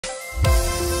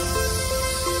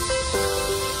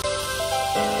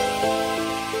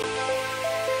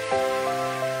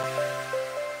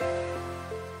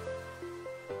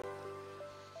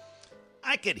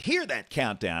could hear that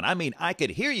countdown. I mean, I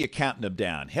could hear you counting them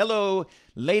down. Hello,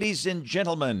 ladies and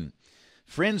gentlemen,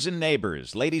 friends and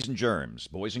neighbors, ladies and germs,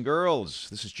 boys and girls.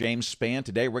 This is James Spann.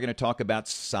 Today we're going to talk about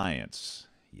science.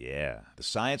 Yeah, the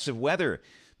science of weather.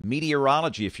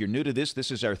 Meteorology. If you're new to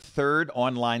this is our third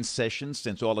online session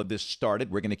since all of this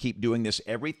started. We're going to keep doing this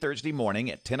every Thursday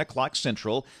morning at 10 o'clock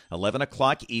Central, 11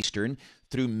 o'clock Eastern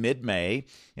through mid-May.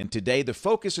 And today the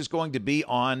focus is going to be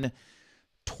on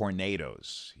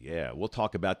tornadoes. Yeah, we'll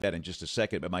talk about that in just a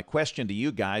second. But my question to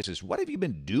you guys is, what have you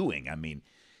been doing? I mean,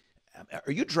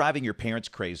 are you driving your parents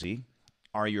crazy?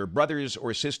 Are your brothers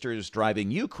or sisters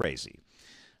driving you crazy?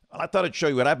 Well, I thought I'd show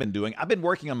you what I've been doing. I've been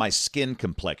working on my skin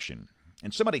complexion.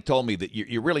 And somebody told me that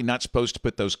you're really not supposed to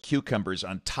put those cucumbers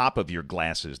on top of your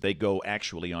glasses. They go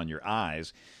actually on your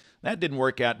eyes. That didn't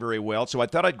work out very well, so I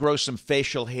thought I'd grow some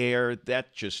facial hair.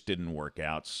 That just didn't work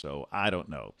out, so I don't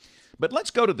know. But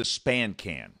let's go to the Spann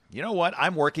can. You know what?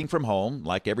 I'm working from home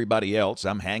like everybody else.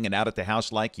 I'm hanging out at the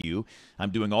house like you.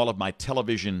 I'm doing all of my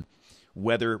television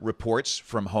weather reports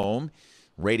from home,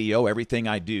 radio, everything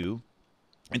I do.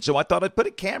 And so I thought I'd put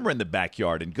a camera in the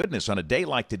backyard. And goodness, on a day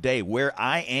like today where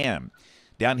I am,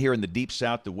 down here in the Deep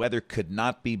South, the weather could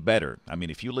not be better. I mean,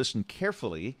 if you listen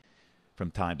carefully from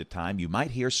time to time, you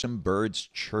might hear some birds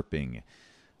chirping.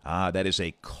 That is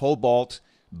a cobalt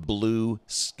blue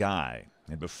sky.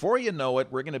 And before you know it,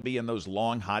 we're going to be in those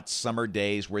long, hot summer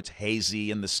days where it's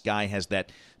hazy and the sky has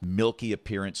that milky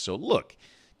appearance. So look,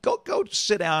 go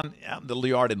sit down out in the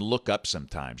yard and look up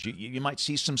sometimes. You might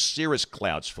see some cirrus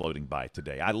clouds floating by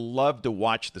today. I love to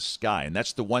watch the sky, and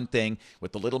that's the one thing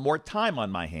with a little more time on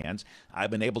my hands,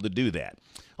 I've been able to do that.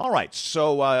 All right,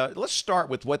 so let's start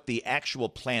with what the actual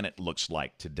planet looks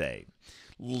like today.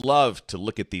 Love to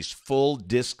look at these full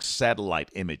disk satellite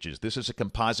images. This is a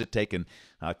composite taken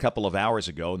a couple of hours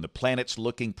ago, and the planet's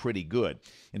looking pretty good.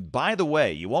 And by the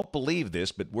way, you won't believe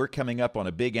this, but we're coming up on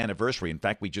a big anniversary. In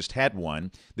fact, we just had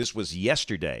one. This was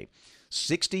yesterday.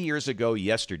 60 years ago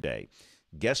yesterday.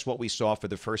 Guess what we saw for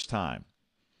the first time?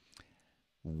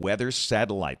 Weather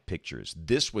satellite pictures.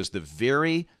 This was the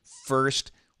very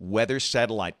first weather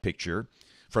satellite picture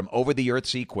from over the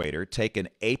Earth's equator, taken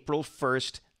April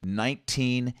 1st,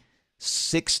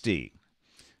 1960,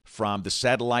 from the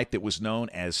satellite that was known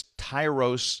as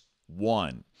Tyros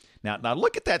 1. Now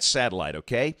look at that satellite,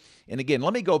 okay? And again,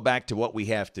 let me go back to what we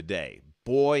have today.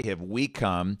 Boy, have we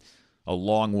come a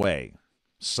long way.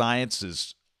 Science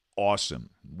is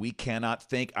awesome. We cannot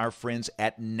thank our friends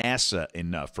at NASA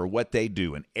enough for what they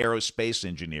do in aerospace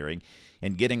engineering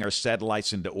and getting our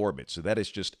satellites into orbit. So that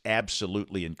is just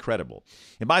absolutely incredible.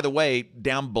 And by the way,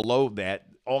 down below that,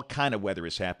 all kind of weather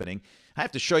is happening. I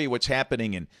have to show you what's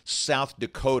happening in South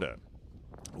Dakota.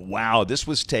 Wow, this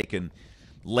was taken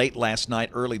late last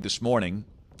night, early this morning,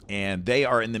 and they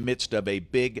are in the midst of a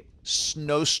big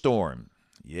snowstorm.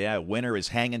 Yeah, winter is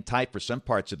hanging tight for some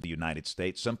parts of the United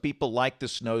States. Some people like the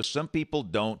snow, some people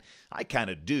don't. I kind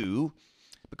of do,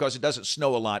 because it doesn't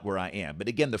snow a lot where I am. But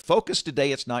again, the focus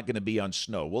today, it's not going to be on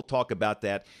snow. We'll talk about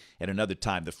that at another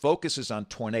time. The focus is on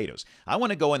tornadoes. I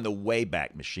want to go in the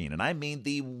Wayback Machine, and I mean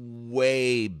the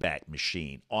Wayback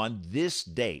Machine. On this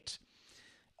date,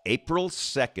 April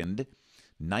 2nd,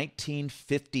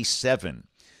 1957,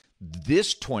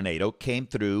 this tornado came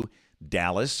through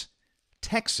Dallas,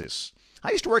 Texas.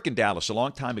 I used to work in Dallas a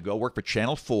long time ago, worked for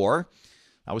Channel 4.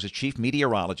 I was a chief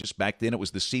meteorologist. Back then, it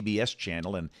was the CBS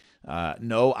channel, and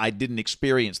no, I didn't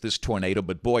experience this tornado,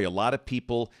 but boy, a lot of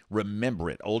people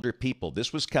remember it, older people.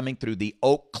 This was coming through the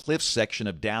Oak Cliff section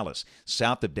of Dallas,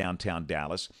 south of downtown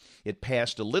Dallas. It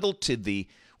passed a little to the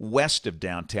west of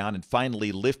downtown and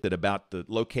finally lifted about the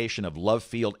location of Love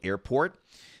Field Airport.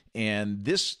 And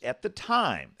this, at the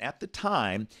time,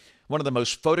 one of the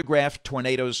most photographed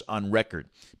tornadoes on record.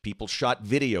 People shot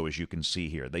video, as you can see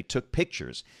here. They took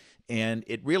pictures. And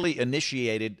it really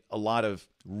initiated a lot of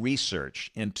research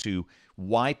into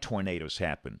why tornadoes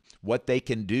happen, what they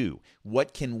can do,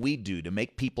 what can we do to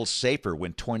make people safer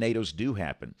when tornadoes do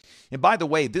happen. And by the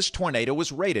way, this tornado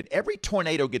was rated. Every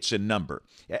tornado gets a number.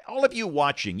 All of you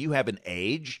watching, you have an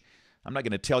age. I'm not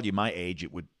going to tell you my age.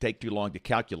 It would take too long to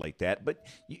calculate that. But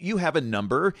you have a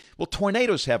number. Well,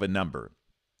 tornadoes have a number.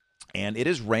 And it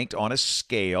is ranked on a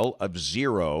scale of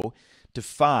 0 to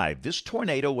 5. This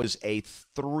tornado was a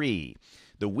 3.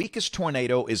 The weakest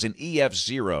tornado is an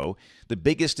EF0. The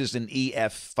biggest is an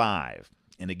EF5.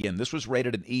 And again, this was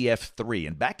rated an EF3.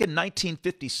 And back in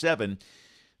 1957,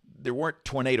 there weren't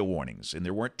tornado warnings and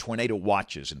there weren't tornado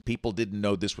watches, and people didn't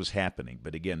know this was happening.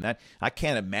 But again, that I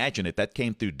can't imagine it. That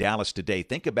came through Dallas today.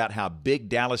 Think about how big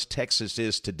Dallas, Texas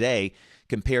is today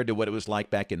compared to what it was like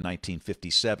back in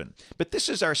 1957. But this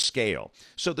is our scale.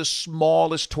 So the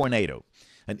smallest tornado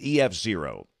an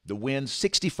EF0. The wind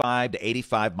 65 to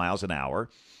 85 miles an hour.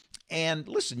 And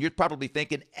listen, you're probably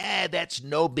thinking, that's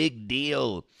no big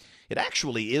deal. It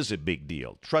actually is a big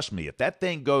deal. Trust me, if that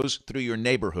thing goes through your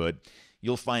neighborhood,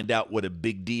 you'll find out what a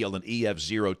big deal an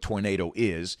EF0 tornado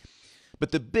is.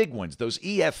 But the big ones, those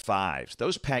EF5s,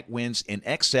 those pack winds in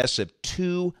excess of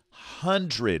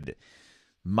 200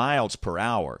 miles per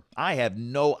hour. I have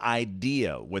no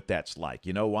idea what that's like.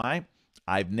 You know why?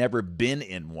 I've never been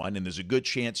in one, and there's a good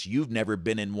chance you've never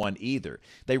been in one either.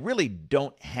 They really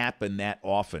don't happen that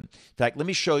often. In fact, let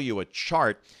me show you a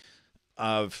chart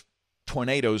of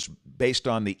tornadoes based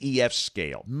on the EF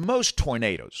scale. Most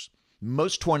tornadoes,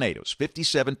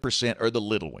 57% are the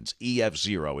little ones,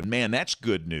 EF0. And man, that's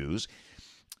good news.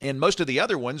 And most of the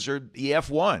other ones are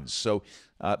EF1s. So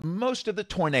most of the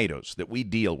tornadoes that we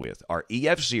deal with are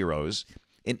EF0s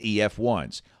and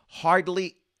EF1s.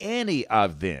 Hardly any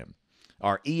of them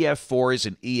are EF4s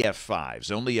and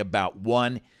EF5s, only about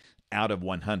 1 out of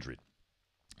 100.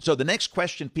 So the next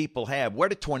question people have, where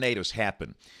do tornadoes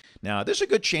happen? Now, there's a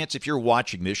good chance if you're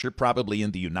watching this, you're probably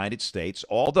in the United States,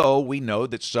 although we know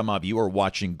that some of you are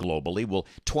watching globally. Well,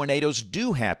 tornadoes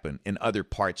do happen in other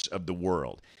parts of the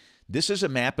world. This is a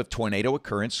map of tornado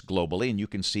occurrence globally, and you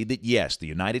can see that, yes, the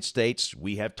United States,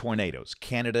 we have tornadoes.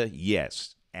 Canada,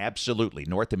 yes, absolutely.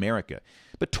 North America.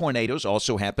 But tornadoes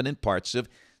also happen in parts of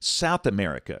South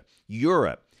America,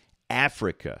 Europe,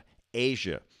 Africa,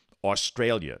 Asia,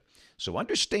 Australia. So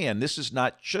understand, this is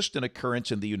not just an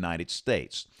occurrence in the United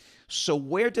States. So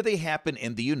where do they happen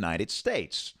in the United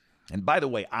States? And by the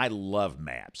way, I love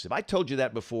maps. If I told you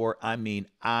that before, I mean,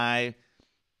 I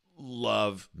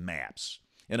love maps.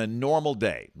 In a normal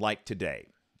day, like today,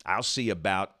 I'll see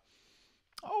about,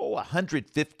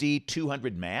 150,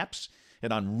 200 maps.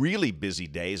 And on really busy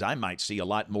days, I might see a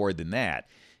lot more than that.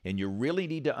 And you really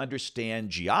need to understand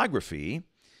geography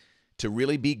to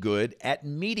really be good at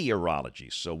meteorology.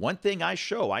 So one thing I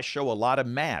show a lot of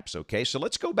maps, okay? So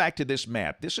let's go back to this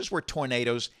map. This is where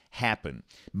tornadoes happen,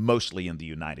 mostly in the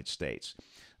United States.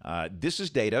 This is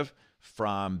data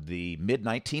from the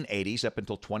mid-1980s up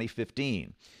until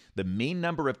 2015. The mean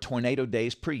number of tornado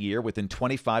days per year within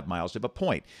 25 miles of a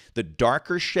point. The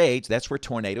darker shades, that's where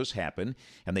tornadoes happen,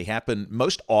 and they happen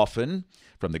most often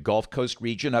from the Gulf Coast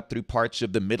region up through parts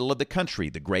of the middle of the country,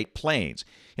 the Great Plains.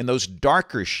 In those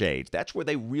darker shades, that's where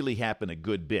they really happen a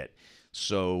good bit.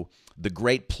 So the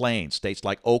Great Plains, states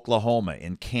like Oklahoma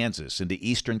and Kansas, into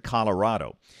eastern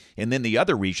Colorado. And then the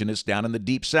other region is down in the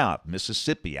deep south,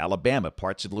 Mississippi, Alabama,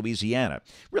 parts of Louisiana.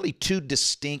 Really two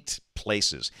distinct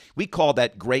places. We call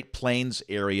that Great Plains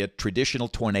area Traditional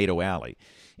Tornado Alley.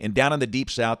 And down in the deep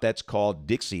south, that's called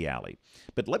Dixie Alley.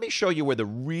 But let me show you where the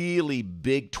really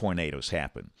big tornadoes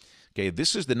happen. Okay,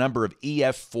 this is the number of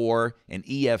EF4 and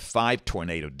EF5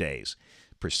 tornado days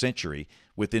per century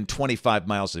within 25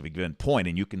 miles of a given point.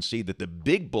 And you can see that the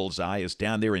big bullseye is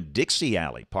down there in Dixie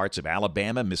Alley, parts of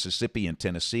Alabama, Mississippi, and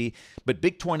Tennessee. But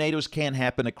big tornadoes can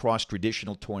happen across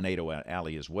Traditional Tornado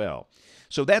Alley as well.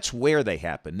 So that's where they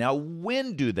happen. Now,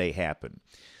 when do they happen?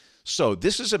 So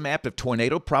this is a map of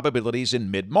tornado probabilities in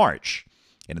mid-March.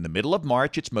 And in the middle of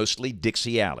March, it's mostly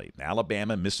Dixie Alley,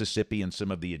 Alabama, Mississippi, and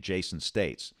some of the adjacent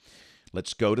states.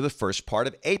 Let's go to the first part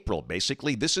of April.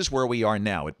 Basically, this is where we are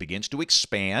now. It begins to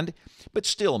expand, but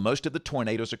still most of the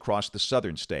tornadoes across the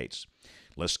southern states.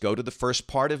 Let's go to the first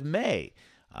part of May.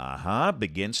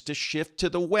 Begins to shift to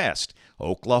the west.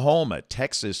 Oklahoma,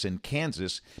 Texas, and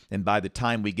Kansas. And by the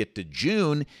time we get to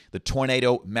June, the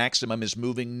tornado maximum is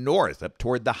moving north up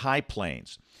toward the high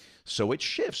plains. So it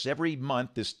shifts every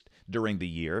month during the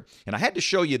year. And I had to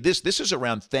show you this. This is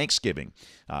around Thanksgiving.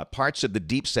 Parts of the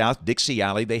deep south, Dixie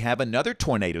Alley, they have another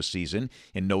tornado season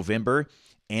in November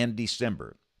and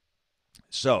December.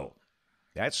 So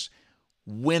that's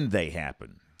when they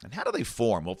happen. And how do they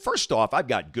form? Well, first off, I've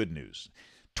got good news.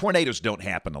 Tornadoes don't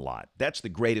happen a lot. That's the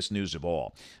greatest news of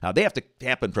all. They have to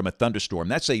happen from a thunderstorm.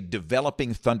 That's a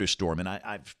developing thunderstorm, and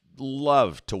I've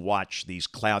loved to watch these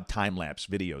cloud time-lapse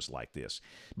videos like this.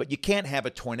 But you can't have a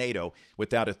tornado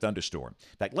without a thunderstorm.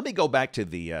 In fact, let me go back to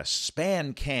the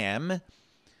Spann cam.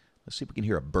 Let's see if we can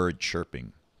hear a bird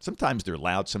chirping. Sometimes they're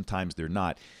loud, sometimes they're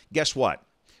not. Guess what?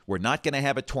 We're not going to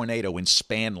have a tornado in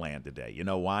Spann land today. You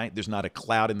know why? There's not a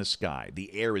cloud in the sky.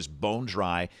 The air is bone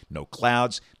dry. No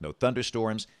clouds, no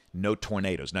thunderstorms, no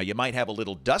tornadoes. Now, you might have a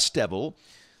little dust devil.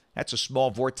 That's a small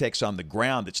vortex on the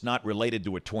ground that's not related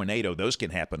to a tornado. Those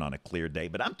can happen on a clear day.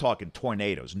 But I'm talking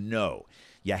tornadoes. No.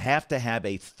 You have to have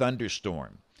a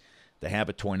thunderstorm to have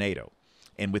a tornado.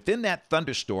 And within that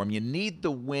thunderstorm, you need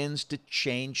the winds to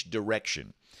change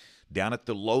direction. Down at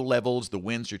the low levels, the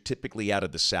winds are typically out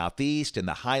of the southeast, and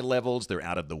the high levels, they're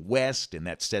out of the west, and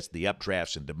that sets the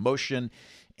updrafts into motion.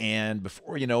 And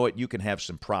before you know it, you can have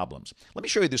some problems. Let me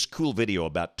show you this cool video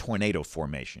about tornado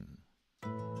formation.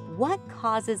 What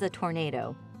causes a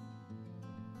tornado?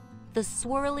 The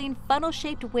swirling,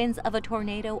 funnel-shaped winds of a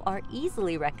tornado are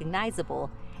easily recognizable,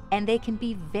 and they can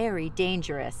be very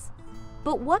dangerous.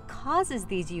 But what causes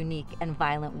these unique and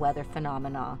violent weather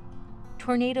phenomena?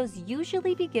 Tornadoes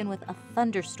usually begin with a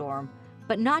thunderstorm,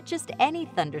 but not just any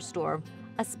thunderstorm,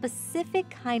 a specific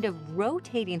kind of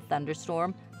rotating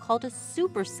thunderstorm called a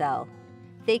supercell.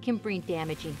 They can bring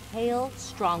damaging hail,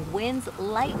 strong winds,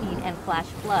 lightning, and flash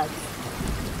floods.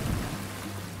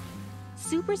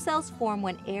 Supercells form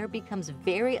when air becomes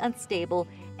very unstable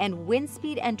and wind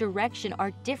speed and direction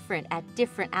are different at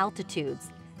different altitudes.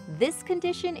 This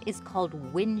condition is called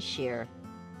wind shear.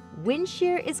 Wind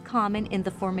shear is common in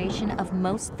the formation of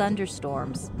most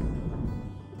thunderstorms.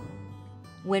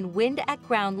 When wind at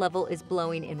ground level is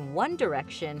blowing in one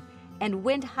direction and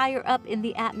wind higher up in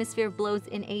the atmosphere blows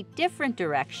in a different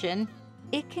direction,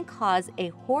 it can cause a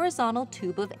horizontal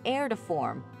tube of air to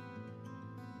form.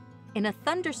 In a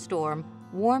thunderstorm,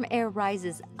 warm air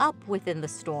rises up within the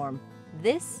storm.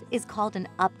 This is called an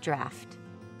updraft.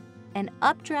 An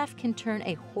updraft can turn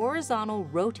a horizontal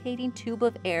rotating tube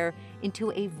of air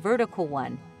into a vertical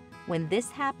one. When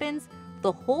this happens,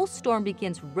 the whole storm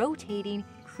begins rotating,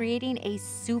 creating a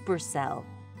supercell.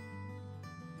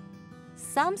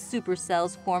 Some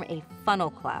supercells form a funnel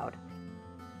cloud.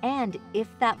 And if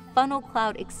that funnel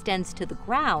cloud extends to the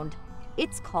ground,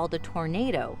 it's called a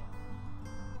tornado.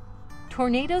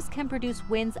 Tornadoes can produce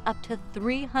winds up to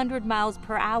 300 miles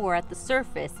per hour at the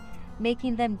surface,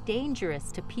 making them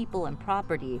dangerous to people and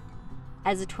property.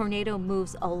 As a tornado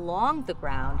moves along the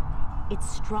ground, its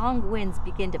strong winds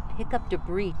begin to pick up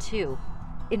debris too.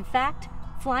 In fact,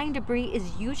 flying debris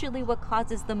is usually what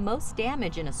causes the most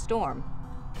damage in a storm.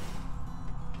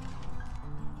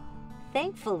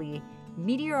 Thankfully,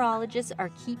 meteorologists are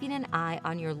keeping an eye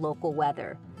on your local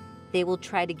weather. They will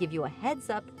try to give you a heads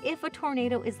up if a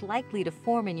tornado is likely to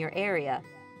form in your area.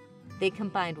 They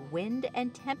combined wind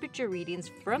and temperature readings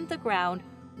from the ground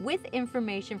with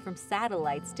information from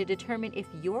satellites to determine if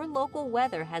your local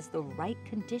weather has the right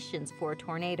conditions for a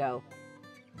tornado.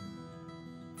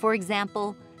 For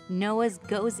example, NOAA's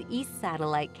Goes East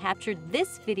satellite captured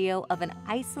this video of an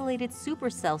isolated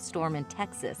supercell storm in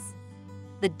Texas.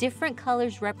 The different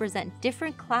colors represent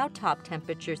different cloud top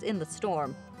temperatures in the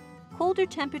storm. Colder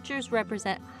temperatures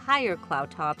represent higher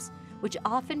cloud tops, which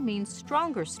often means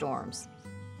stronger storms.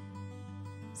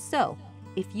 So,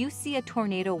 if you see a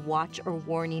tornado watch or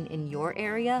warning in your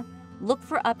area, look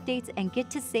for updates and get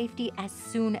to safety as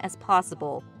soon as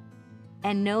possible.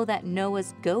 And know that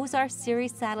NOAA's GOES-R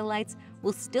series satellites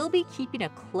will still be keeping a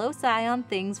close eye on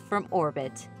things from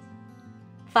orbit.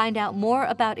 Find out more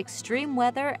about extreme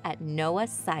weather at NOAA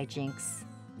SciJinx.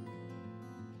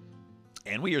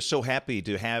 And we are so happy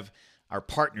to have our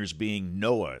partners being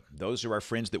NOAA. Those are our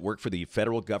friends that work for the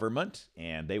federal government,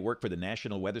 and they work for the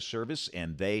National Weather Service,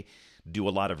 and they do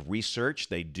a lot of research.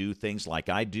 They do things like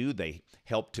I do. They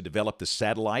help to develop the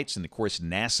satellites, and of course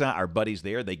NASA, our buddies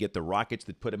there, they get the rockets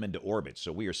that put them into orbit.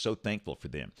 So we are so thankful for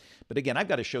them. But again, I've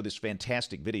got to show this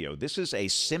fantastic video. This is a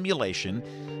simulation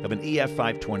of an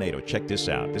EF5 tornado. Check this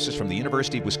out. This is from the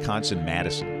University of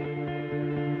Wisconsin-Madison.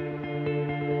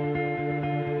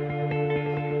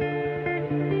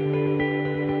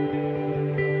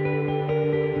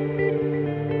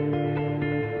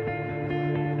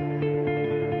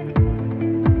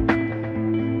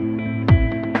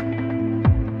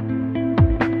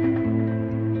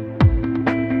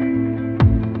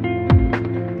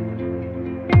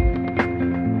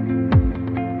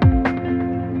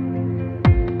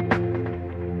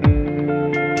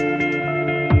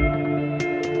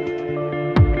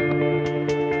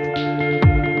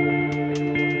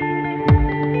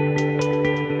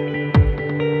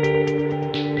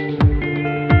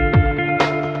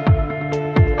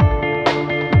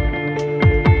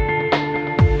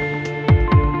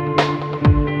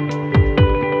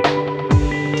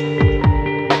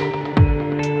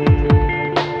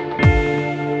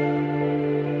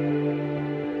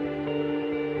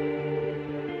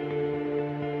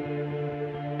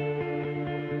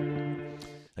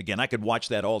 Again, I could watch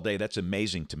that all day. That's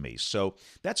amazing to me. So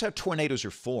that's how tornadoes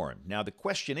are formed. Now, the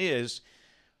question is,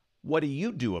 what do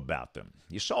you do about them?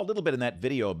 You saw a little bit in that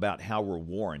video about how we're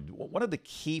warned. One of the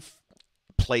key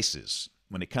places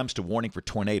when it comes to warning for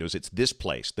tornadoes, it's this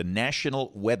place, the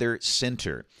National Weather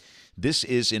Center. This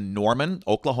is in Norman,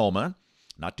 Oklahoma.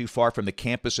 not too far from the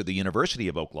campus of the University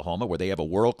of Oklahoma, where they have a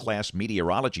world-class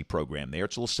meteorology program there.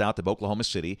 It's a little south of Oklahoma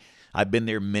City. I've been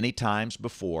there many times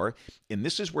before, and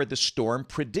this is where the Storm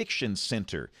Prediction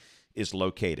Center is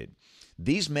located.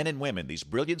 These men and women, these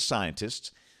brilliant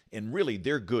scientists, and really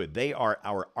they're good. They are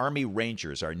our Army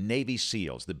Rangers, our Navy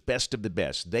SEALs, the best of the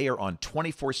best. They are on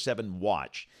 24/7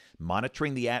 watch,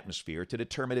 monitoring the atmosphere to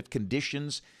determine if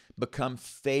conditions become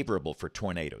favorable for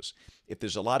tornadoes. If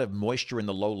there's a lot of moisture in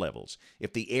the low levels,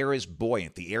 if the air is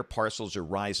buoyant, the air parcels are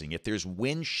rising, if there's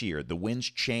wind shear, the winds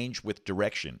change with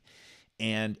direction.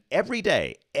 And every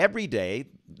day,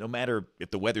 no matter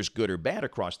if the weather's good or bad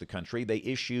across the country, they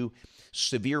issue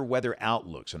severe weather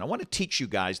outlooks. And I want to teach you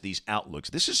guys these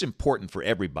outlooks. This is important for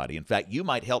everybody. In fact, you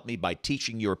might help me by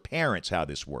teaching your parents how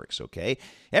this works, okay?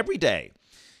 Every day,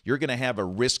 you're going to have a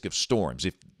risk of storms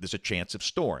if there's a chance of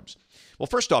storms. Well,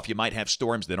 first off, you might have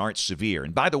storms that aren't severe.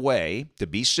 And by the way, to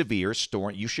be severe,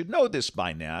 you should know this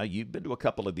by now. You've been to a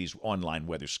couple of these online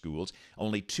weather schools.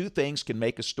 Only two things can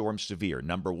make a storm severe.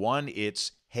 Number one,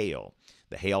 it's hail.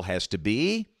 The hail has to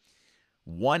be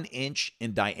 1 inch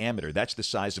in diameter. That's the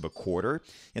size of a quarter.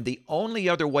 And the only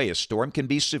other way a storm can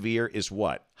be severe is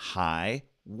what? High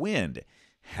wind.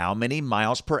 How many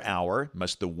miles per hour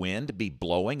must the wind be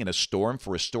blowing in a storm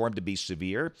for a storm to be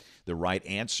severe? The right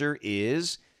answer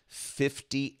is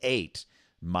 58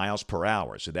 miles per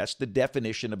hour. So that's the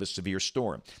definition of a severe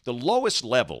storm. The lowest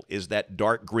level is that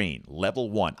dark green, level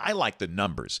 1. I like the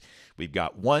numbers. We've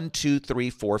got 1, 2, 3,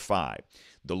 4, 5.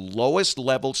 The lowest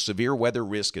level severe weather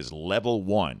risk is level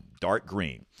 1, dark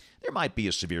green. There might be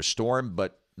a severe storm,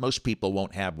 but most people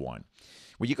won't have one.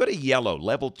 When you go to yellow,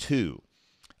 level 2,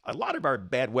 a lot of our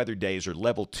bad weather days are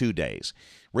level 2 days.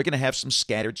 We're going to have some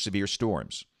scattered severe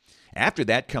storms. After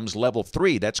that comes level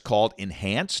 3. That's called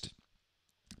enhanced.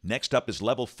 Next up is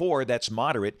level 4. That's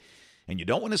moderate. And you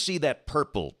don't want to see that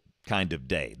purple kind of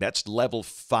day. That's level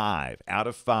 5 out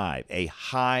of 5, a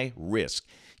high risk.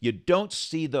 You don't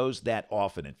see those that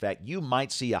often. In fact, you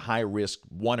might see a high risk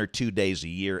 1 or 2 days a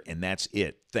year, and that's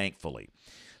it, thankfully.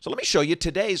 So let me show you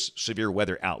today's severe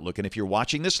weather outlook. And if you're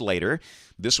watching this later,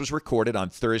 this was recorded on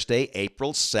Thursday,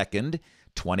 April 2nd,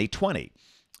 2020.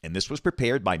 And this was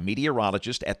prepared by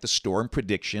meteorologists at the Storm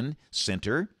Prediction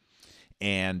Center.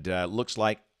 And looks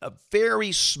like a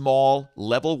very small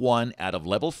level 1 out of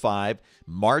level 5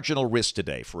 marginal risk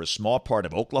today for a small part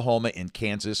of Oklahoma and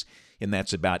Kansas. And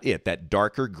that's about it, that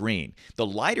darker green. The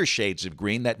lighter shades of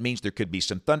green, that means there could be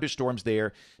some thunderstorms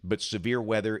there, but severe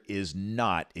weather is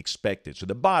not expected. So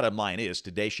the bottom line is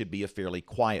today should be a fairly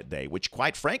quiet day, which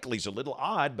quite frankly is a little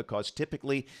odd because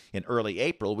typically in early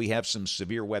April we have some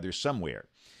severe weather somewhere.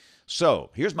 So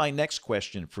here's my next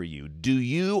question for you. Do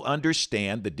you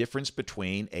understand the difference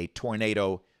between a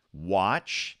tornado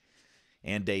watch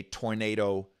and a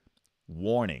tornado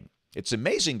warning? It's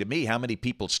amazing to me how many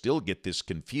people still get this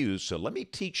confused. So let me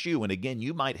teach you, and again,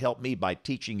 you might help me by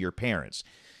teaching your parents.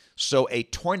 So a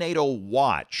tornado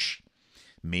watch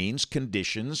means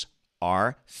conditions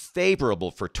are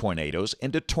favorable for tornadoes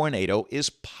and a tornado is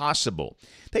possible.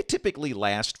 They typically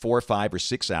last 4, 5, or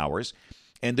 6 hours,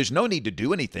 and there's no need to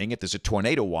do anything if there's a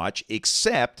tornado watch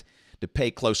except to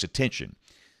pay close attention.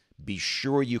 Be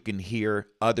sure you can hear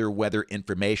other weather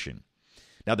information.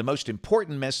 Now, the most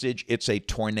important message, it's a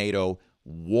tornado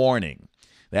warning.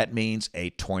 That means a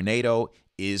tornado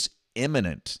is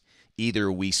imminent.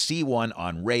 Either we see one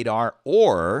on radar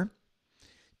or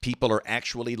people are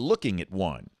actually looking at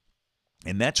one.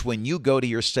 And that's when you go to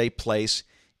your safe place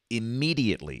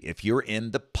immediately. If you're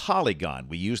in the polygon,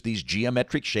 we use these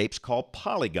geometric shapes called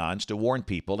polygons to warn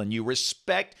people, and you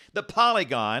respect the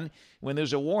polygon when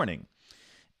there's a warning.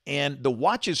 And the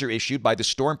watches are issued by the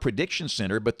Storm Prediction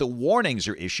Center, but the warnings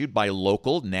are issued by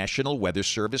local National Weather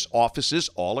Service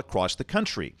offices all across the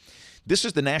country. This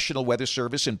is the National Weather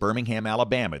Service in Birmingham,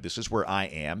 Alabama. This is where I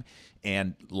am.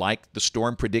 And like the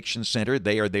Storm Prediction Center,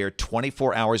 they are there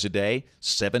 24 hours a day,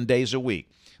 7 days a week.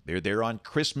 They're there on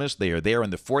Christmas. They are there on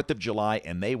the 4th of July,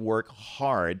 and they work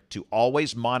hard to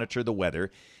always monitor the weather.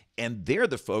 And they're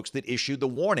the folks that issue the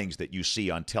warnings that you see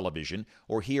on television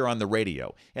or hear on the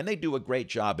radio. And they do a great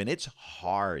job, and it's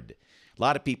hard. A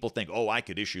lot of people think, oh, I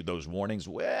could issue those warnings.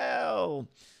 Well,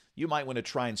 you might want to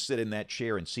try and sit in that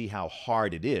chair and see how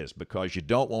hard it is, because you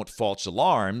don't want false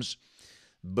alarms,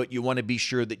 but you want to be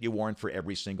sure that you warn for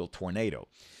every single tornado.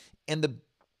 And the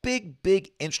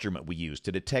big instrument we use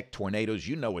to detect tornadoes,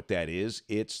 you know what that is.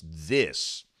 It's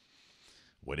this.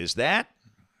 What is that?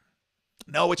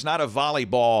 No, it's not a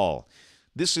volleyball.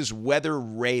 This is weather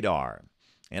radar.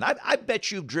 And I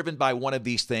bet you've driven by one of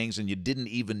these things and you didn't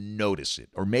even notice it.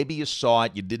 Or maybe you saw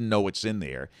it, you didn't know it's in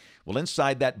there. Well,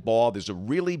 inside that ball, there's a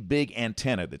really big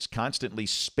antenna that's constantly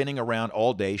spinning around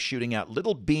all day, shooting out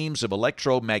little beams of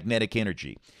electromagnetic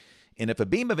energy. And if a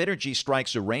beam of energy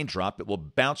strikes a raindrop, it will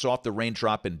bounce off the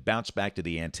raindrop and bounce back to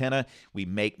the antenna. We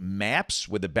make maps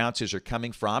where the bounces are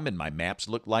coming from, and my maps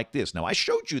look like this. Now, I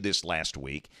showed you this last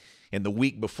week and the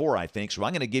week before, I think, so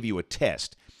I'm going to give you a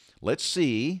test. Let's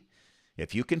see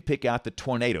if you can pick out the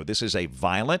tornado. This is a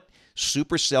violent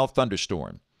supercell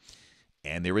thunderstorm,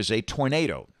 and there is a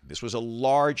tornado. This was a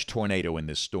large tornado in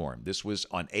this storm. This was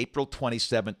on April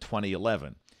 27,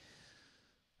 2011.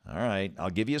 All right,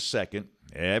 I'll give you a second.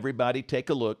 Everybody take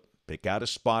a look. Pick out a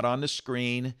spot on the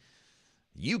screen.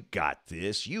 You got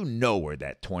this. You know where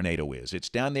that tornado is. It's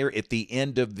down there at the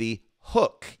end of the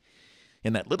hook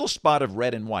in that little spot of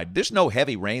red and white. There's no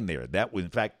heavy rain there. That was,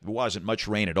 in fact, wasn't much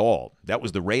rain at all. That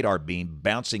was the radar beam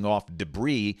bouncing off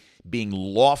debris being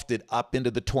lofted up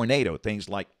into the tornado. Things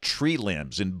like tree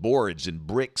limbs and boards and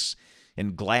bricks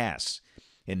and glass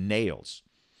and nails.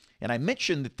 And I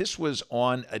mentioned that this was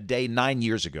on a day 9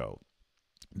 years ago.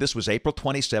 This was April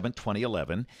 27,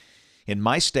 2011. In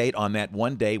my state, on that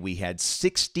one day, we had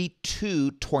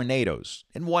 62 tornadoes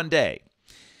in one day.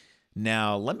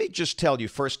 Now, let me just tell you,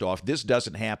 first off, this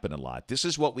doesn't happen a lot. This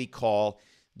is what we call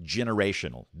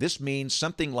generational. This means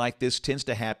something like this tends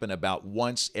to happen about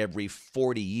once every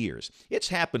 40 years. It's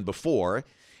happened before,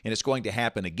 and it's going to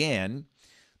happen again,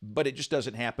 but it just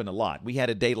doesn't happen a lot. We had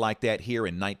a day like that here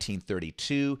in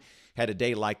 1932, had a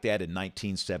day like that in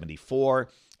 1974,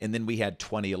 and then we had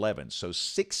 2011. So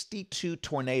 62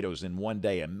 tornadoes in one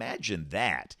day. Imagine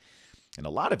that. And a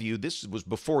lot of you, this was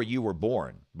before you were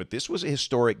born, but this was a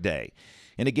historic day.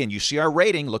 And again, you see our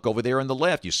rating. Look over there on the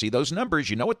left. You see those numbers.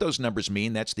 You know what those numbers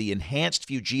mean. That's the enhanced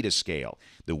Fujita scale.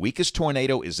 The weakest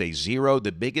tornado is a 0.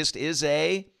 The biggest is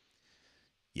a,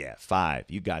 5.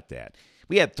 You got that.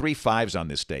 We had 3 5s on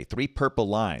this day, 3 purple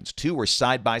lines. 2 were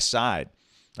side by side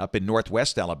up in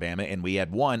northwest Alabama, and we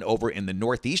had 1 over in the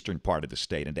northeastern part of the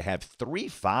state. And to have 3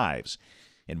 5s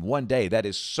in one day, that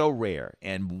is so rare.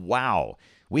 And wow,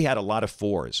 we had a lot of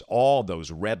 4s, all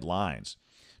those red lines.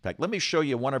 In fact, let me show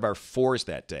you one of our 4s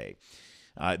that day.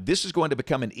 This is going to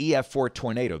become an EF4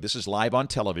 tornado. This is live on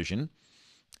television,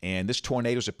 and this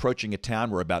tornado is approaching a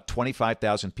town where about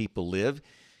 25,000 people live.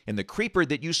 And the creeper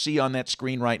that you see on that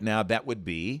screen right now, that would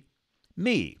be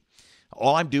me.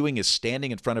 All I'm doing is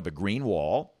standing in front of a green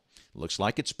wall. Looks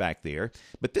like it's back there.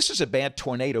 But this is a bad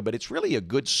tornado, but it's really a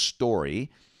good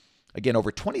story. Again,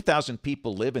 over 20,000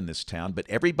 people live in this town, but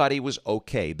everybody was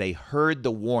okay. They heard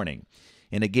the warning.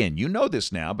 And again, you know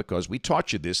this now because we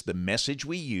taught you this. The message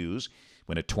we use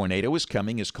when a tornado is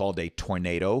coming is called a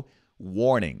tornado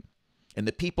warning. And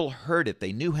the people heard it.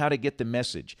 They knew how to get the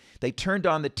message. They turned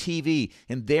on the TV,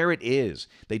 and there it is.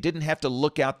 They didn't have to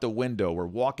look out the window or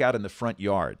walk out in the front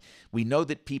yard. We know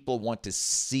that people want to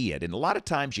see it, and a lot of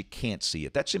times you can't see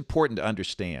it. That's important to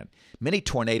understand. Many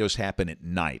tornadoes happen at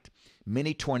night.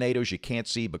 Many tornadoes you can't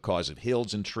see because of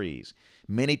hills and trees.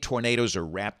 Many tornadoes are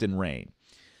wrapped in rain.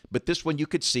 But this one you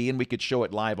could see, and we could show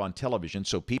it live on television,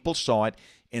 so people saw it,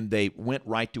 and they went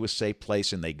right to a safe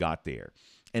place, and they got there.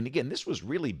 And again, this was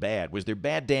really bad. Was there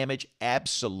bad damage?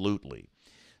 Absolutely.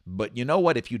 But you know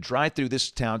what? If you drive through this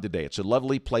town today, it's a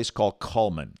lovely place called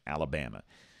Cullman, Alabama.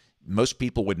 Most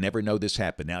people would never know this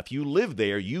happened. Now, if you live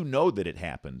there, you know that it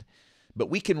happened. But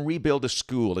we can rebuild a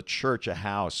school, a church, a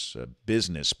house, a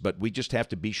business, but we just have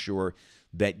to be sure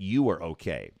that you are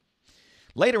okay.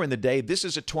 Later in the day, this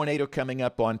is a tornado coming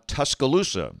up on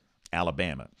Tuscaloosa,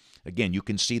 Alabama. Again, you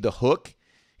can see the hook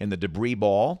and the debris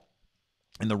ball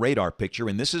in the radar picture,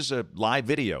 and this is a live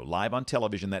video, live on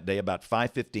television that day, about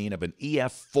 5:15 of an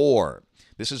EF4.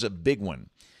 This is a big one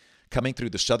coming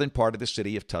through the southern part of the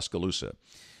city of Tuscaloosa.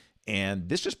 And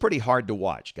this is pretty hard to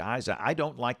watch, guys. I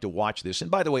don't like to watch this.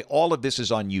 And by the way, all of this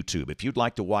is on YouTube. If you'd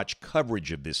like to watch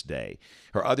coverage of this day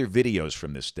or other videos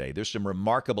from this day, there's some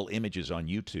remarkable images on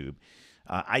YouTube.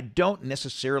 I don't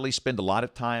necessarily spend a lot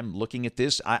of time looking at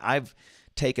this. I've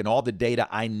taken all the data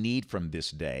I need from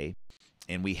this day,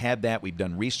 and we had that. We've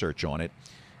done research on it.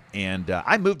 And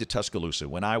I moved to Tuscaloosa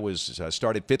when I was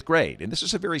started 5th grade. And this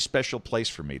is a very special place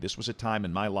for me. This was a time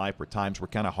in my life where times were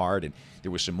kind of hard, and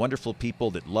there were some wonderful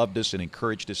people that loved us and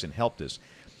encouraged us and helped us.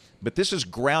 But this is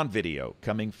ground video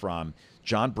coming from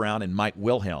John Brown and Mike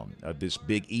Wilhelm of this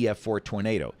big EF4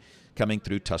 tornado coming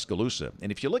through Tuscaloosa.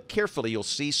 And if you look carefully, you'll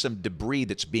see some debris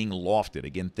that's being lofted.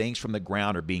 Again, things from the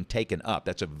ground are being taken up.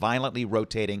 That's a violently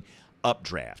rotating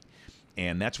updraft.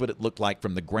 And that's what it looked like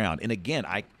from the ground. And again,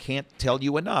 I can't tell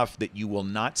you enough that you will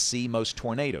not see most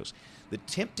tornadoes. The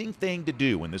tempting thing to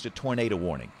do when there's a tornado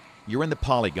warning, you're in the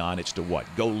polygon, it's to what?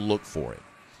 Go look for it.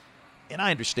 And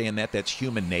I understand that that's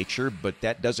human nature, but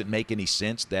that doesn't make any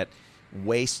sense. That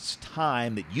wastes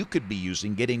time that you could be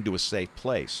using getting to a safe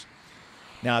place.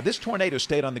 Now, this tornado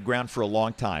stayed on the ground for a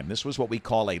long time. This was what we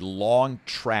call a long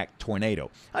track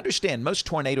tornado. Understand, most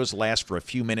tornadoes last for a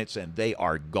few minutes and they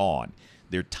are gone.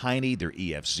 They're tiny, they're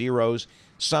EF zeros.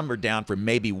 Some are down for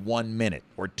maybe 1 minute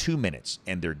or 2 minutes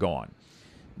and they're gone.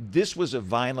 This was a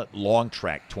violent long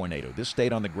track tornado. This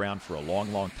stayed on the ground for a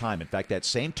long, long time. In fact, that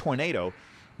same tornado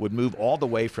would move all the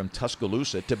way from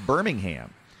Tuscaloosa to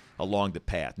Birmingham along the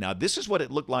path. Now, this is what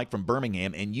it looked like from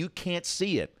Birmingham, and you can't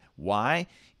see it. Why?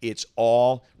 It's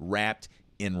all wrapped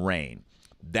in rain.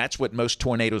 That's what most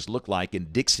tornadoes look like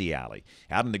in Dixie Alley.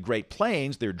 Out in the Great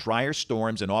Plains, they're drier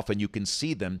storms, and often you can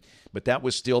see them, but that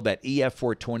was still that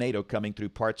EF4 tornado coming through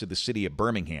parts of the city of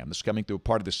Birmingham. This is coming through a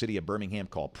part of the city of Birmingham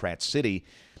called Pratt City,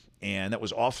 and that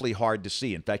was awfully hard to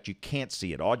see. In fact, you can't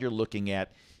see it. All you're looking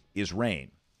at is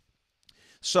rain.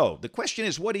 So the question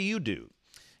is, what do you do?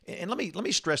 And let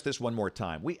me stress this one more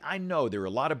time. I know there are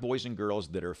a lot of boys and girls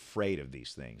that are afraid of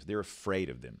these things. They're afraid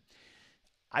of them.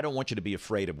 I don't want you to be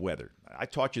afraid of weather. I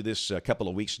taught you this a couple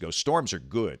of weeks ago. Storms are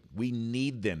good. We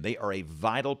need them. They are a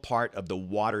vital part of the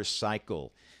water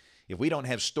cycle. If we don't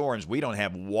have storms, we don't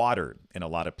have water in a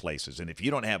lot of places. And if you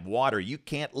don't have water, you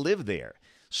can't live there.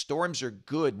 Storms are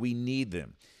good. We need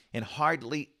them. And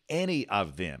hardly any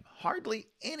of them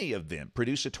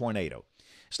produce a tornado.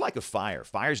 It's like a fire.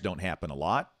 Fires don't happen a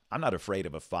lot. I'm not afraid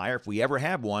of a fire. If we ever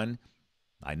have one,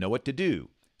 I know what to do.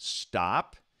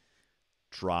 Stop,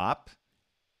 drop,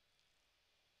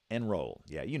 and roll.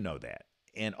 Yeah, you know that.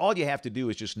 And all you have to do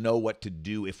is just know what to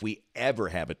do if we ever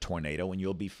have a tornado, and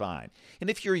you'll be fine. And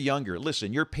if you're younger,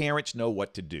 listen, your parents know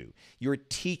what to do. Your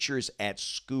teachers at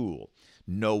school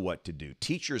know what to do.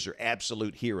 Teachers are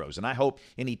absolute heroes, and I hope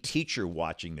any teacher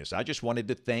watching this, I just wanted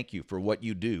to thank you for what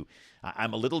you do.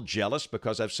 I'm a little jealous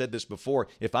because I've said this before.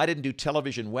 If I didn't do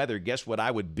television weather, guess what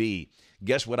I would be?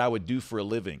 Guess what I would do for a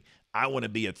living? I want to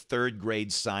be a third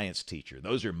grade science teacher.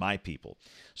 Those are my people.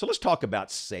 So let's talk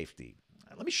about safety.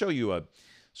 Let me show you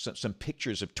some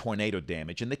pictures of tornado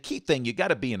damage. And the key thing, you got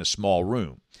to be in a small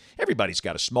room. Everybody's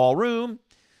got a small room.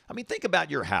 I mean, think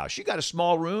about your house. You got a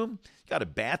small room, you got a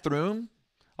bathroom,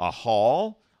 a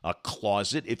hall, a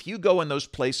closet. If you go in those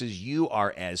places, you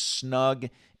are as snug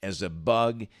as a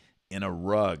bug in a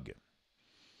rug.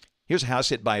 Here's a house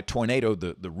hit by a tornado.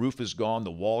 The roof is gone.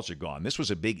 The walls are gone. This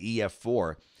was a big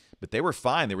EF4, but they were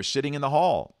fine. They were sitting in the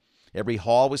hall. Every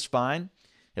hall was fine.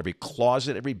 Every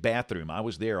closet, every bathroom. I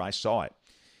was there. I saw it.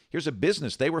 Here's a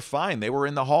business. They were fine. They were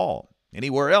in the hall.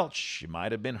 Anywhere else, you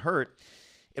might have been hurt.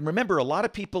 And remember, a lot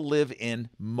of people live in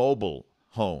mobile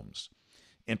homes.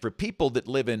 And for people that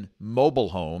live in mobile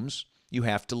homes, you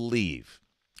have to leave.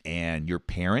 And your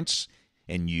parents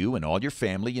and you and all your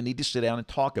family, you need to sit down and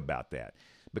talk about that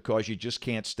because you just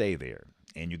can't stay there.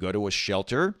 And you go to a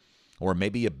shelter or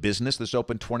maybe a business that's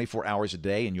open 24 hours a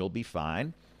day and you'll be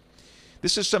fine.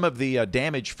 This is some of the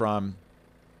damage from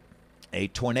a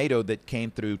tornado that came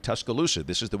through Tuscaloosa.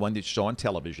 This is the one that you saw on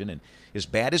television, and as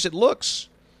bad as it looks,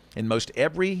 in most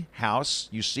every house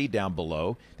you see down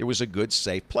below, there was a good,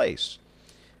 safe place.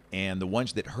 And the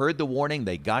ones that heard the warning,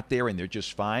 they got there and they're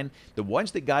just fine. The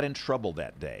ones that got in trouble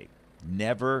that day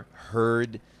never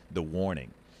heard the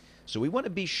warning. So we want to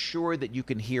be sure that you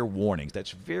can hear warnings.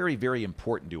 That's very, very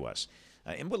important to us.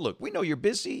 And look, we know you're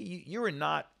busy. You're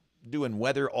not doing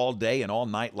weather all day and all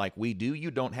night like we do. You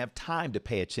don't have time to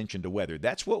pay attention to weather.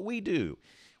 That's what we do.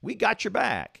 We got your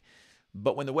back.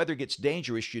 But when the weather gets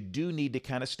dangerous, you do need to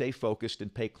kind of stay focused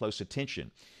and pay close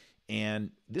attention.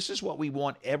 And this is what we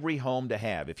want every home to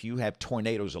have. If you have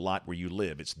tornadoes a lot where you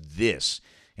live, it's this.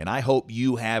 And I hope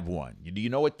you have one. Do you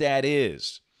know what that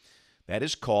is? That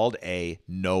is called a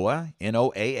NOAA,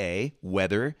 N-O-A-A,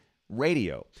 weather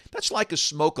radio. That's like a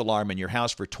smoke alarm in your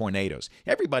house for tornadoes.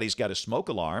 Everybody's got a smoke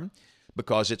alarm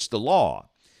because it's the law.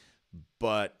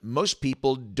 But most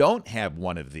people don't have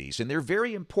one of these, and they're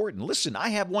very important. Listen, I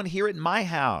have one here at my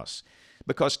house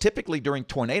because typically during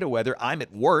tornado weather, I'm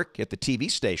at work at the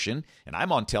TV station, and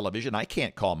I'm on television. I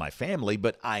can't call my family,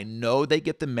 but I know they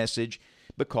get the message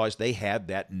because they have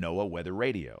that NOAA weather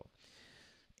radio.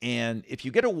 And if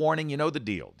you get a warning, you know the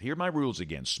deal. Here are my rules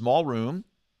again. Small room,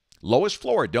 lowest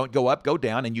floor. Don't go up, go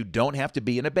down, and you don't have to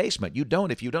be in a basement. You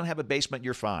don't. If you don't have a basement,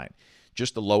 you're fine.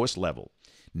 Just the lowest level.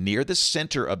 Near the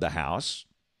center of the house,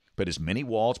 put as many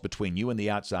walls between you and the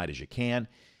outside as you can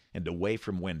and away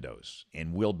from windows,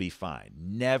 and we'll be fine.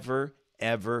 Never,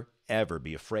 ever, ever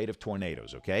be afraid of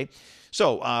tornadoes, okay?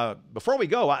 So before we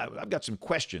go, I've got some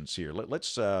questions here.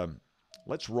 Let's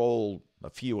Let's roll a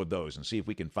few of those and see if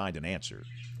we can find an answer.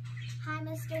 Hi,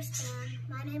 Mr. Spann.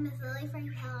 My name is Lily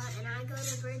Frankella, and I go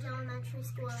to Bridge Elementary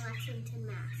School in Lexington,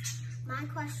 Mass. My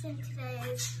question today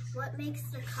is, what makes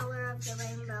the color of the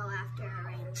rainbow after a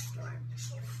rainstorm?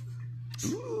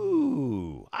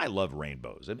 Ooh, I love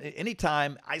rainbows. And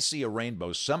anytime I see a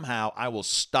rainbow, somehow I will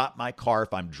stop my car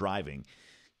if I'm driving,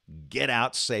 get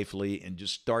out safely, and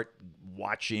just start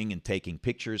watching and taking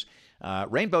pictures.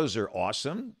 Rainbows are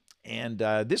awesome. And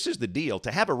this is the deal.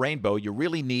 To have a rainbow, you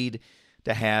really need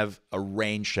to have a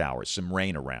rain shower, some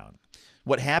rain around.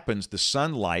 What happens, the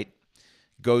sunlight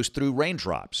goes through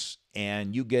raindrops,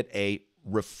 and you get a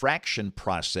refraction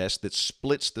process that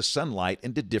splits the sunlight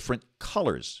into different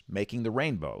colors, making the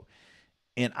rainbow.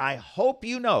 And I hope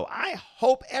I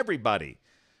hope everybody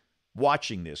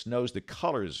watching this knows the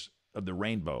colors of the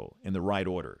rainbow in the right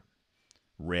order.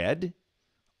 Red,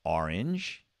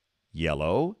 orange,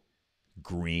 yellow,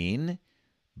 green,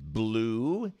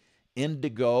 blue,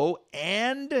 indigo,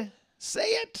 and, say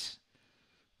it,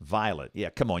 violet.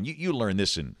 Yeah, come on. You learned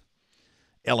this in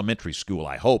elementary school,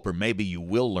 I hope, or maybe you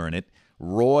will learn it.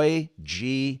 Roy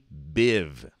G.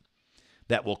 Biv.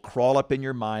 That will crawl up in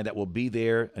your mind. That will be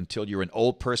there until you're an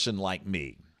old person like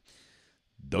me.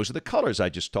 Those are the colors I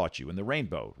just taught you in the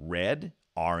rainbow. Red,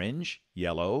 orange,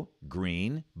 yellow,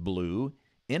 green, blue,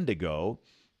 indigo,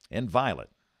 and violet.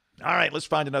 All right, let's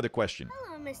find another question.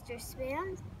 Hello, Mr.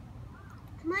 Spann.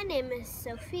 My name is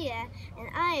Sophia, and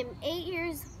I am 8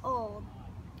 years old.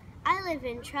 I live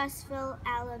in Trussville,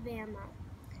 Alabama.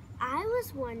 I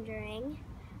was wondering,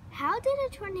 how did a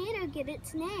tornado get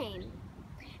its name?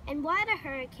 And why do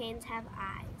hurricanes have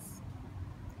eyes?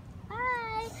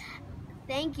 Bye!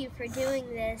 Thank you for doing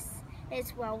this.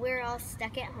 It's while we're all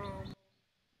stuck at home.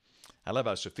 I love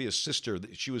how Sophia's sister,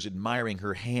 she was admiring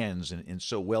her hands and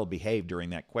so well behaved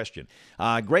during that question.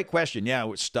 Great question. Yeah,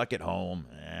 we're stuck at home.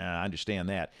 I understand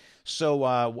that.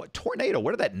 So what tornado,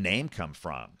 where did that name come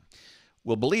from?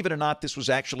 Well, believe it or not, this was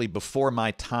actually before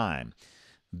my time.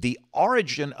 The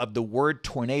origin of the word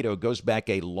tornado goes back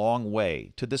a long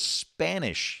way to the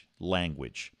Spanish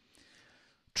language.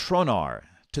 Tronar,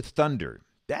 to thunder.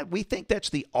 We think that's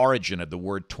the origin of the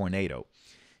word tornado.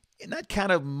 And that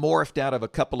kind of morphed out of a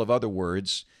couple of other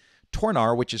words,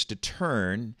 tornar, which is to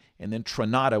turn, and then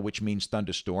tronada, which means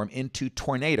thunderstorm, into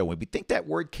tornado. And we think that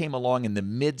word came along in the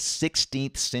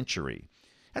mid-16th century.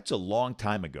 That's a long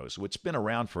time ago, so it's been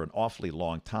around for an awfully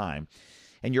long time.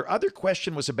 And your other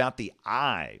question was about the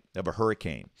eye of a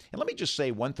hurricane. And let me just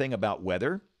say one thing about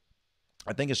weather.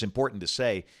 I think it's important to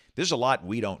say there's a lot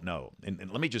we don't know. And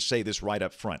let me just say this right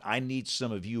up front. I need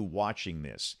some of you watching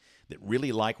this that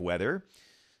really like weather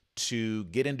to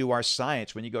get into our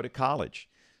science when you go to college.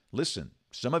 Listen,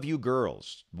 some of you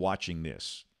girls watching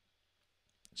this,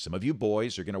 some of you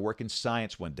boys are going to work in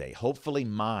science one day, hopefully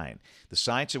mine. The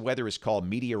science of weather is called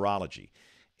meteorology.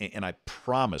 And I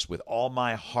promise with all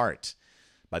my heart,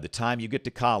 by the time you get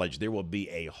to college, there will be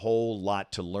a whole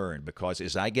lot to learn because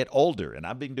as I get older, and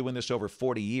I've been doing this over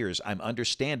 40 years, I'm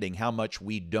understanding how much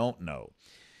we don't know.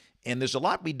 And there's a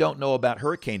lot we don't know about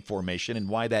hurricane formation and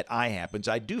why that eye happens.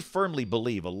 I do firmly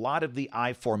believe a lot of the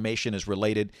eye formation is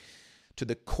related to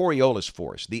the Coriolis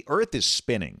force. The Earth is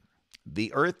spinning.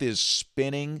 The Earth is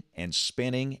spinning and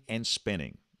spinning and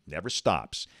spinning. Never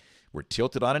stops. We're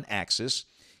tilted on an axis.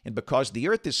 And because the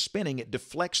Earth is spinning, it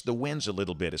deflects the winds a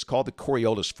little bit. It's called the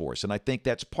Coriolis force. And I think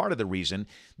that's part of the reason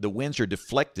the winds are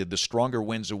deflected, the stronger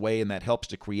winds away, and that helps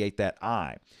to create that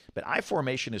eye. But eye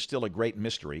formation is still a great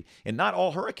mystery, and not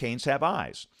all hurricanes have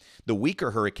eyes. The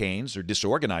weaker hurricanes or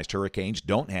disorganized hurricanes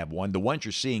don't have one. The ones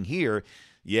you're seeing here,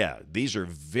 yeah, these are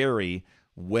very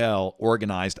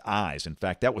well-organized eyes. In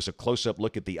fact, that was a close-up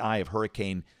look at the eye of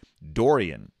Hurricane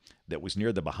Dorian that was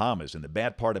near the Bahamas. And the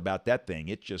bad part about that thing,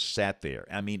 it just sat there.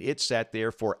 I mean, it sat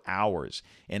there for hours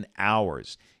and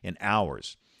hours and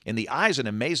hours. And the eye is an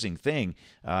amazing thing.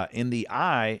 In the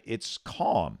eye, it's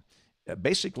calm.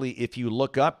 Basically, if you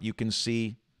look up, you can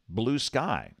see blue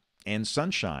sky and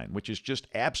sunshine, which is just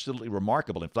absolutely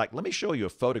remarkable. In fact, let me show you a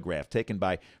photograph taken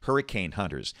by hurricane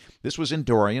hunters. This was in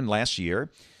Dorian last year,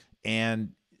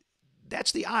 and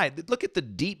that's the eye. Look at the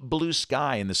deep blue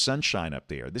sky and the sunshine up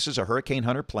there. This is a hurricane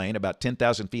hunter plane about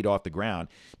 10,000 feet off the ground,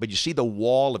 but you see the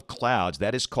wall of clouds.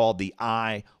 That is called the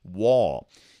eye wall,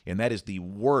 and that is the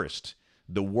worst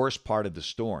part of the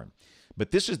storm.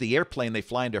 But this is the airplane they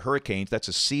fly into hurricanes. That's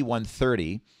a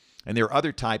C-130. And there are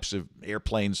other types of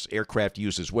aircraft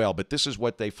used as well, but this is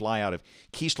what they fly out of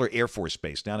Keesler Air Force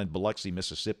Base down in Biloxi,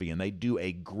 Mississippi, and they do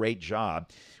a great job.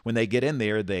 When they get in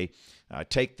there, they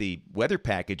take the weather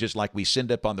packages like we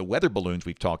send up on the weather balloons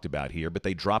we've talked about here, but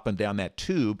they drop them down that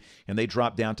tube, and they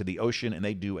drop down to the ocean, and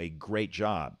they do a great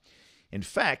job. In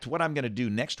fact, what I'm going to do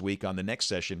next week on the next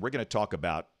session, we're going to talk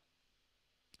about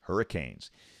hurricanes.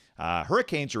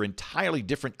 Hurricanes are entirely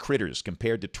different critters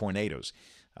compared to tornadoes.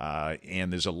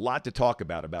 And there's a lot to talk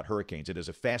about hurricanes. It is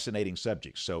a fascinating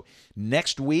subject. So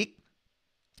next week,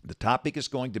 the topic is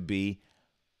going to be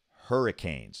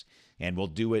hurricanes. And we'll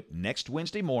do it next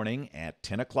Wednesday morning at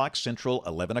 10 o'clock Central,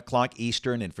 11 o'clock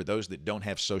Eastern. And for those that don't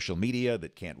have social media,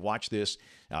 that can't watch this,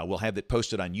 we'll have it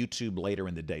posted on YouTube later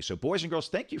in the day. So boys and girls,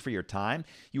 thank you for your time.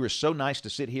 You were so nice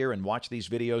to sit here and watch these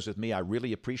videos with me. I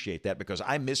really appreciate that because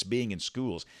I miss being in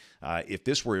schools. If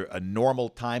this were a normal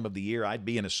time of the year, I'd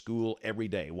be in a school every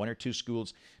day, 1 or 2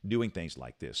 schools doing things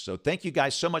like this. So thank you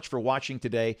guys so much for watching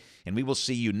today. And we will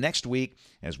see you next week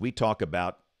as we talk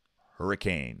about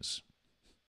hurricanes.